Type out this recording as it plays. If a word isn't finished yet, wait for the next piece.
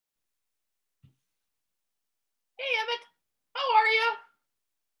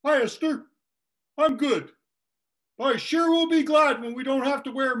Hi, Esther. I'm good. I sure will be glad when we don't have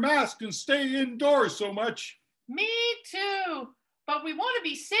to wear masks and stay indoors so much. Me too. But we want to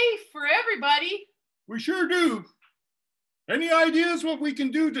be safe for everybody. We sure do. Any ideas what we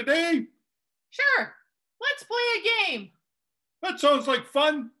can do today? Sure. Let's play a game. That sounds like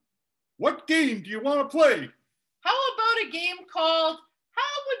fun. What game do you want to play? How about a game called How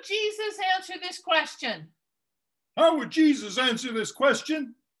Would Jesus Answer This Question? How would Jesus answer this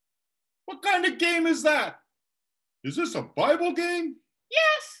question? What kind of game is that? Is this a Bible game?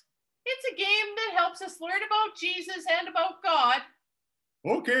 Yes, it's a game that helps us learn about Jesus and about God.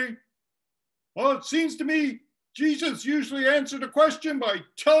 Okay. Well, it seems to me Jesus usually answered a question by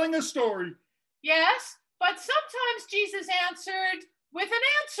telling a story. Yes, but sometimes Jesus answered with an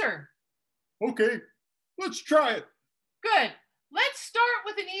answer. Okay, let's try it. Good. Let's start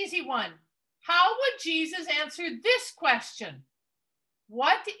with an easy one. How would Jesus answer this question?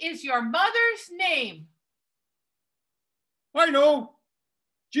 What is your mother's name? I know.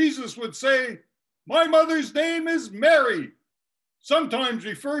 Jesus would say, my mother's name is Mary, sometimes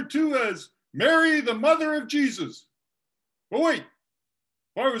referred to as Mary, the mother of Jesus. But wait,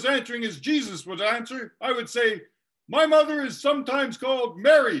 if I was answering as Jesus would answer, I would say, my mother is sometimes called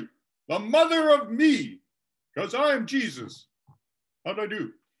Mary, the mother of me, because I am Jesus. How'd I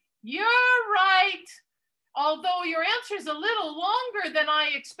do? You're right. Although your answer is a little longer than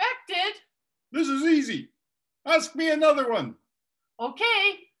I expected. This is easy. Ask me another one.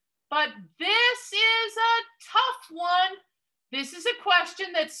 Okay, but this is a tough one. This is a question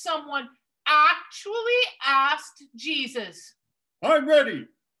that someone actually asked Jesus. I'm ready.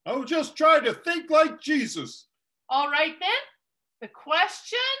 I'll just try to think like Jesus. All right then. The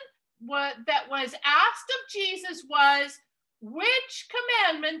question that was asked of Jesus was, which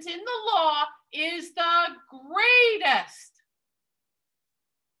commandment in the law is the greatest?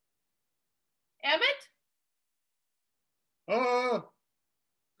 Emmett?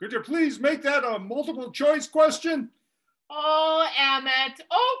 Could you please make that a multiple choice question? Oh, Emmett.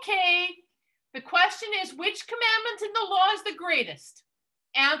 Okay. The question is, which commandment in the law is the greatest?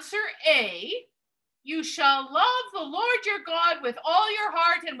 Answer A, you shall love the Lord your God with all your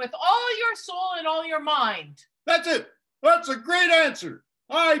heart and with all your soul and all your mind. That's it. That's a great answer.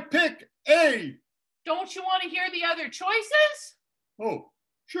 I pick A. Don't you want to hear the other choices? Oh,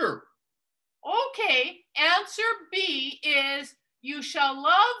 sure. Okay, answer B is you shall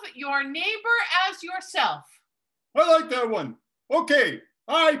love your neighbor as yourself. I like that one. Okay,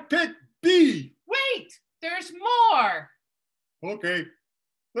 I pick B. Wait, there's more. Okay,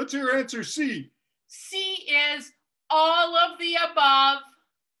 let's hear answer C. C is all of the above.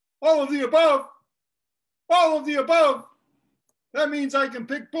 All of the above? All of the above? That means I can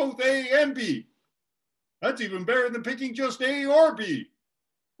pick both A and B. That's even better than picking just A or B.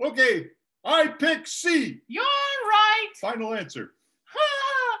 Okay, I pick C. You're right. Final answer.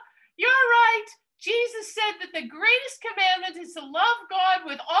 You're right. Jesus said that the greatest commandment is to love God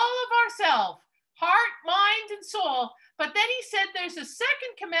with all of ourselves, heart, mind, and soul. But then he said there's a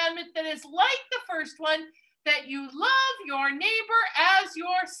second commandment that is like the first one, that you love your neighbor as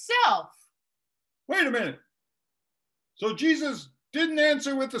yourself. Wait a minute. So Jesus didn't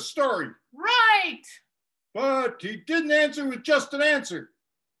answer with a story. Right. But he didn't answer with just an answer.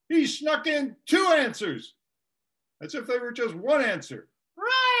 He snuck in two answers, as if they were just one answer.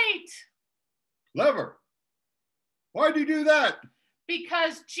 Right. Clever. Why'd he do that?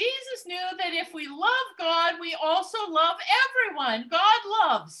 Because Jesus knew that if we love God, we also love everyone God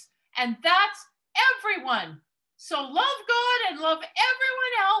loves. And that's everyone. So love God and love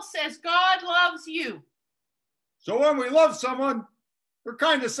everyone else as God loves you. So when we love someone, we're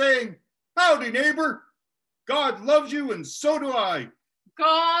kind of saying, howdy, neighbor. God loves you and so do I.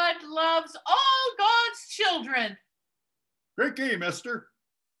 God loves all God's children. Great game, Esther.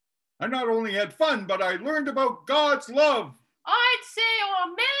 I not only had fun, but I learned about God's love. I'd say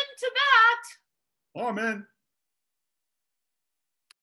amen to that. Amen.